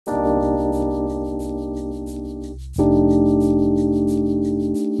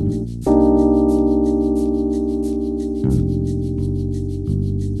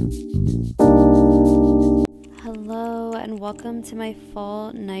welcome to my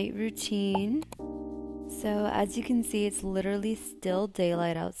fall night routine. So as you can see, it's literally still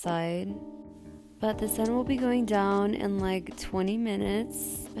daylight outside, but the sun will be going down in like 20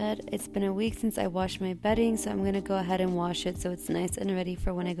 minutes. But it's been a week since I washed my bedding, so I'm gonna go ahead and wash it so it's nice and ready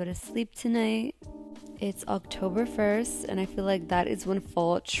for when I go to sleep tonight. It's October 1st, and I feel like that is when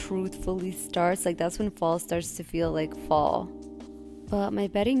fall truthfully starts. Like, that's when fall starts to feel like fall. But my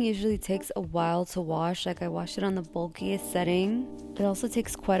bedding usually takes a while to wash. Like, I wash it on the bulkiest setting. It also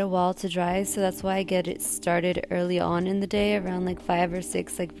takes quite a while to dry, so that's why I get it started early on in the day, around like 5 or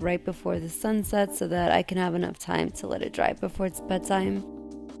 6, like right before the sun sets, so that I can have enough time to let it dry before it's bedtime.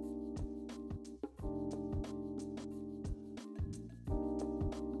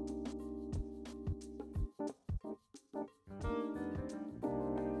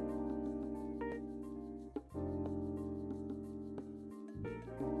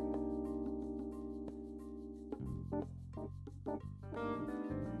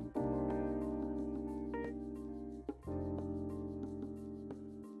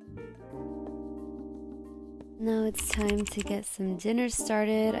 Now it's time to get some dinner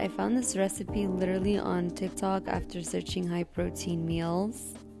started. I found this recipe literally on TikTok after searching high protein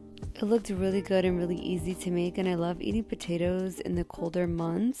meals. It looked really good and really easy to make, and I love eating potatoes in the colder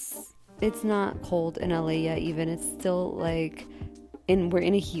months. It's not cold in LA yet even, it's still like we're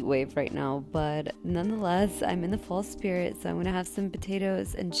in a heat wave right now, but nonetheless, I'm in the fall spirit, so I'm gonna have some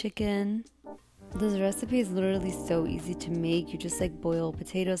potatoes and chicken. This recipe is literally so easy to make. You just like boil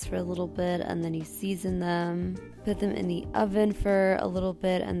potatoes for a little bit and then you season them, put them in the oven for a little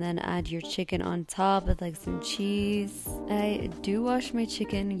bit, and then add your chicken on top with like some cheese. I do wash my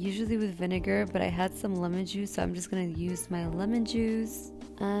chicken usually with vinegar, but I had some lemon juice, so I'm just gonna use my lemon juice.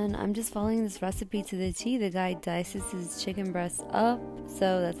 And I'm just following this recipe to the T. The guy dices his chicken breasts up,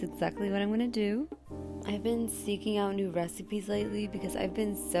 so that's exactly what I'm gonna do. I've been seeking out new recipes lately because I've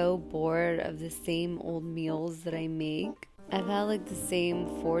been so bored of the same old meals that I make. I've had like the same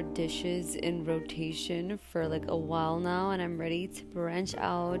 4 dishes in rotation for like a while now, and I'm ready to branch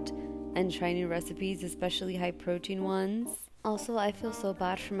out and try new recipes, especially high protein ones. Also, I feel so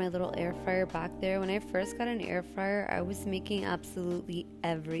bad for my little air fryer back there. When I first got an air fryer, I was making absolutely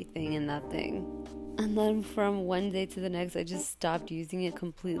everything in that thing. And then from one day to the next, I just stopped using it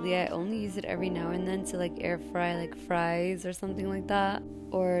completely. I only use it every now and then to like air fry like fries or something like that,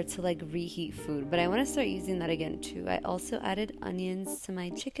 or to like reheat food. But I want to start using that again too. I also added onions to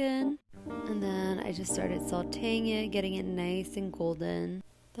my chicken, and then I just started sauteing it, getting it nice and golden.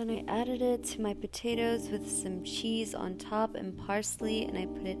 Then I added it to my potatoes with some cheese on top and parsley, and I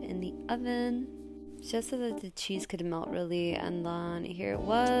put it in the oven just so that the cheese could melt really. And then here it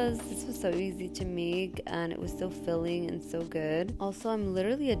was. This was so easy to make, and it was so filling and so good. Also, I'm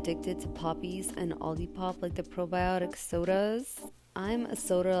literally addicted to Poppies and Olipop, like the probiotic sodas. I'm a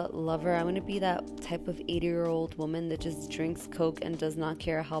soda lover. I want to be that type of 80-year-old woman that just drinks Coke and does not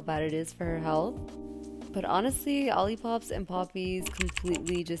care how bad it is for her health. But honestly, Olipops and Poppies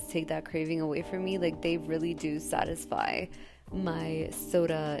completely just take that craving away from me. Like, they really do satisfy my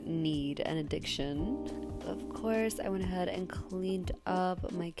soda need and addiction. Of course, I went ahead and cleaned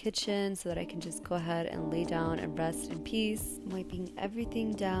up my kitchen so that I can just go ahead and lay down and rest in peace. I'm wiping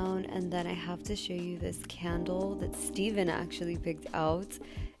everything down, and then I have to show you this candle that Steven actually picked out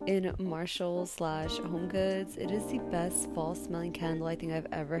in Marshall/Home Goods. It is the best fall smelling candle I think I've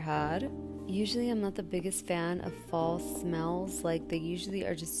ever had. Usually I'm not the biggest fan of fall smells, like they usually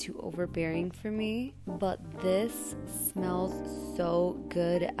are just too overbearing for me, but this smells so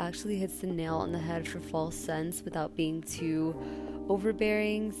good. It actually hits the nail on the head for fall scents without being too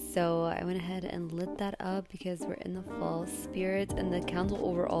overbearing. So I went ahead and lit that up because we're in the fall spirit, and the candle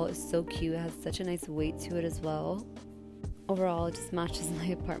overall is so cute. It has such a nice weight to it as well. Overall, it just matches my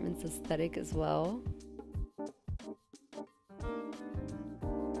apartment's aesthetic as well.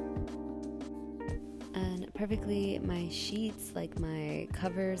 And perfectly, my sheets, like my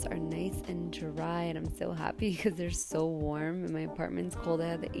covers, are nice and dry, and I'm so happy because they're so warm. And my apartment's cold. I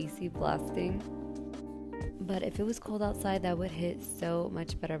had the AC blasting. But if it was cold outside, that would hit so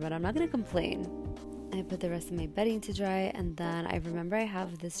much better, but I'm not gonna complain. I put the rest of my bedding to dry, and then I remember I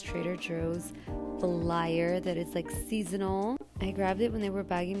have this Trader Joe's flyer that is like seasonal. I grabbed it when they were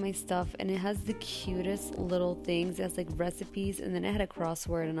bagging my stuff, and it has the cutest little things. It has like recipes, and then it had a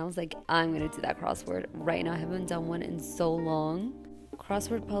crossword, and I was like, I'm gonna do that crossword right now. I haven't done one in so long.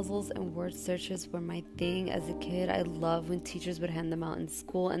 Crossword puzzles and word searches were my thing as a kid. I love when teachers would hand them out in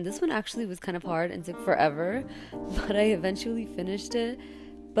school, and this one actually was kind of hard and took forever, but I eventually finished it.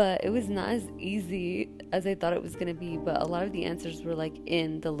 But it was not as easy as I thought it was gonna be, but a lot of the answers were like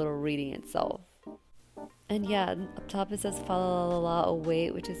in the little reading itself. And yeah, up top it says fa la la la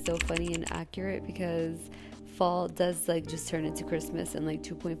await, which is so funny and accurate because fall does like just turn into Christmas in like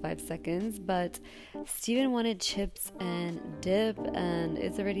 2.5 seconds. But Steven wanted chips and dip, and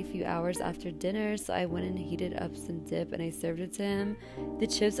it's already a few hours after dinner, so I went and heated up some dip and I served it to him. The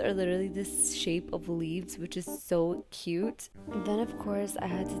chips are literally this shape of leaves, which is so cute. And then of course I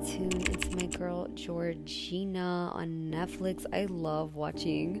had to tune into my girl Georgina on Netflix. I love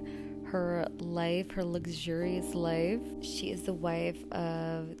watching her life, her luxurious life. She is the wife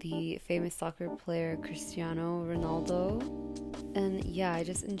of the famous soccer player Cristiano Ronaldo. And yeah, I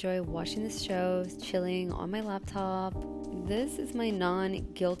just enjoy watching this show, chilling on my laptop. This is my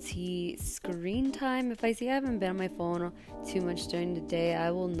non-guilty screen time. If I see I haven't been on my phone too much during the day,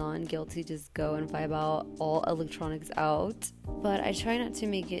 I will non-guilty just go and vibe out, all electronics out. But I try not to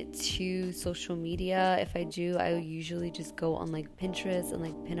make it too social media. If I do, I usually just go on like Pinterest and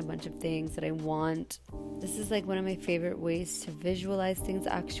like pin a bunch of things that I want. This is like one of my favorite ways to visualize things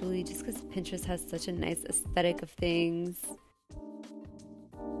actually, just because Pinterest has such a nice aesthetic of things.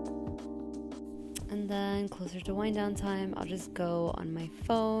 And then closer to wind down time, I'll just go on my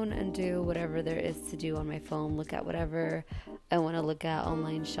phone and do whatever there is to do on my phone, look at whatever I want to look at,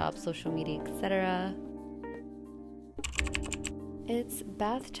 online shop, social media, etc. It's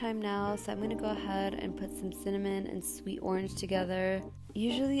bath time now, so I'm going to go ahead and put some cinnamon and sweet orange together.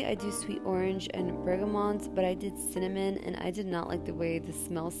 Usually I do sweet orange and bergamot, but I did cinnamon and I did not like the way this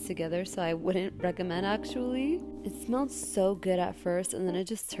smells together, so I wouldn't recommend actually. It smelled so good at first and then it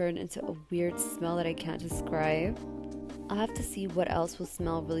just turned into a weird smell that I can't describe. I'll have to see what else will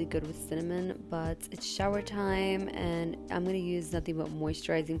smell really good with cinnamon, but it's shower time and I'm going to use nothing but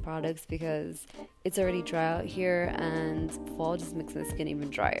moisturizing products because it's already dry out here and fall just makes my skin even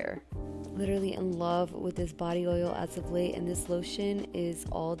drier. Literally in love with this body oil as of late, and this lotion is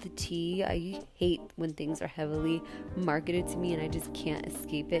all the tea. I hate when things are heavily marketed to me and I just can't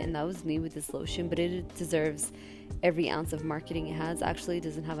escape it, and that was me with this lotion, but it deserves every ounce of marketing it has. Actually, it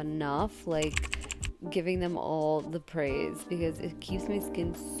doesn't have enough, like giving them all the praise because it keeps my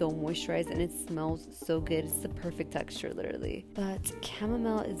skin so moisturized and it smells so good. It's the perfect texture literally. But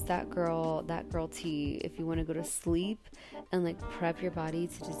chamomile is that girl tea if you want to go to sleep and like prep your body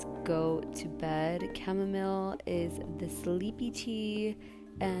to just go to bed. Chamomile is the sleepy tea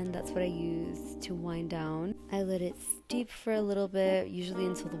and that's what I use to wind down. I let it steep for a little bit, usually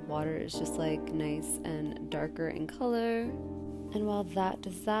until the water is just like nice and darker in color. And while that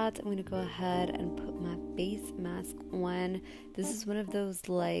does that, I'm going to go ahead and put my face mask on. This is one of those,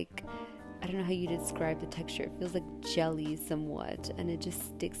 like, I don't know how you describe the texture. It feels like jelly somewhat, and it just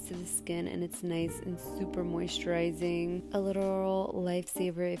sticks to the skin, and it's nice and super moisturizing. A literal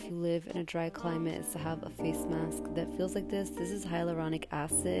lifesaver if you live in a dry climate is to have a face mask that feels like this. This is hyaluronic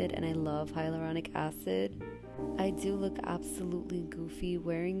acid, and I love hyaluronic acid. I do look absolutely goofy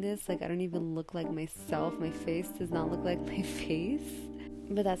wearing this. Like, I don't even look like myself. My face does not look like my face.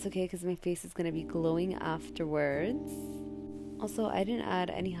 But that's okay because my face is going to be glowing afterwards. Also, I didn't add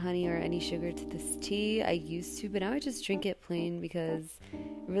any honey or any sugar to this tea. I used to, but now I just drink it plain because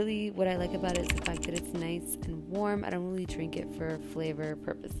really what I like about it is the fact that it's nice and warm. I don't really drink it for flavor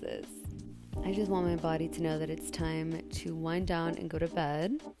purposes. I just want my body to know that it's time to wind down and go to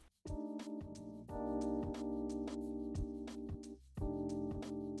bed.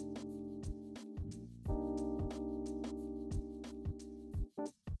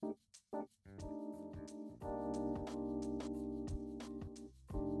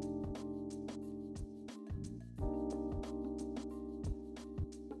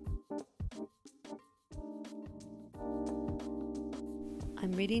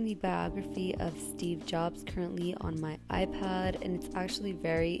 I'm reading the biography of Steve Jobs currently on my iPad, and it's actually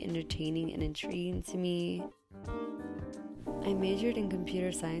very entertaining and intriguing to me. I majored in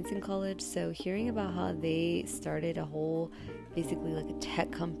computer science in college, so hearing about how they started a whole, basically like a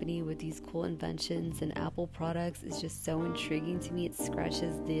tech company with these cool inventions and Apple products is just so intriguing to me. It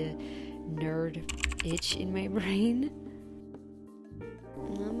scratches the nerd itch in my brain.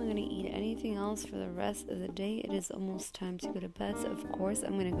 Now I'm gonna eat anything else for the rest of the day. It is almost time to go to bed, so of course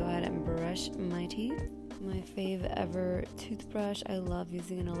I'm gonna go ahead and brush my teeth. My fave ever toothbrush. I love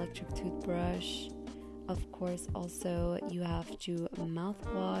using an electric toothbrush. Of course, also you have to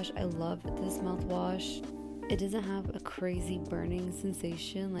mouthwash. I love this mouthwash. It doesn't have a crazy burning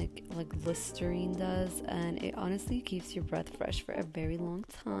sensation like Listerine does, and it honestly keeps your breath fresh for a very long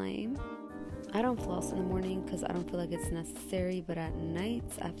time. I don't floss in the morning because I don't feel like it's necessary, but at night,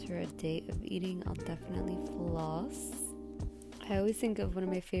 after a day of eating, I'll definitely floss. I always think of one of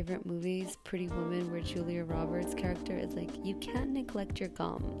my favorite movies, Pretty Woman, where Julia Roberts' character is like, you can't neglect your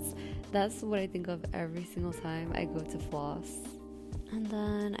gums. That's what I think of every single time I go to floss. And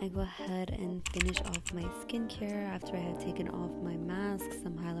then I go ahead and finish off my skincare after I have taken off my mask,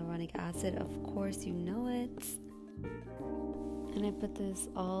 some hyaluronic acid, of course you know it. And I put this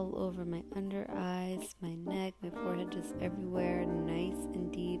all over my under eyes, my neck, my forehead, just everywhere, nice and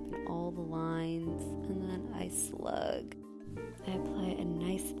deep in all the lines. And then I slug. I apply a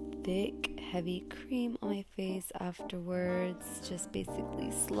nice thick heavy cream on my face afterwards, just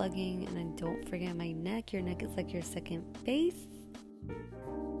basically slugging. And then don't forget my neck. Your neck is like your second face.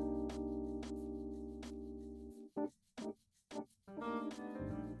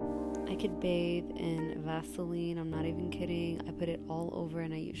 I could bathe in Vaseline, I'm not even kidding. I put it all over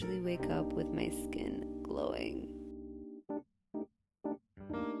and I usually wake up with my skin glowing.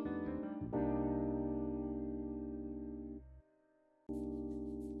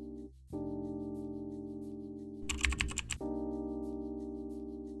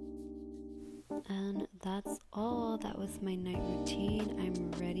 And that's all. That was my night routine.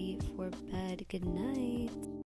 I'm ready for bed. Good night.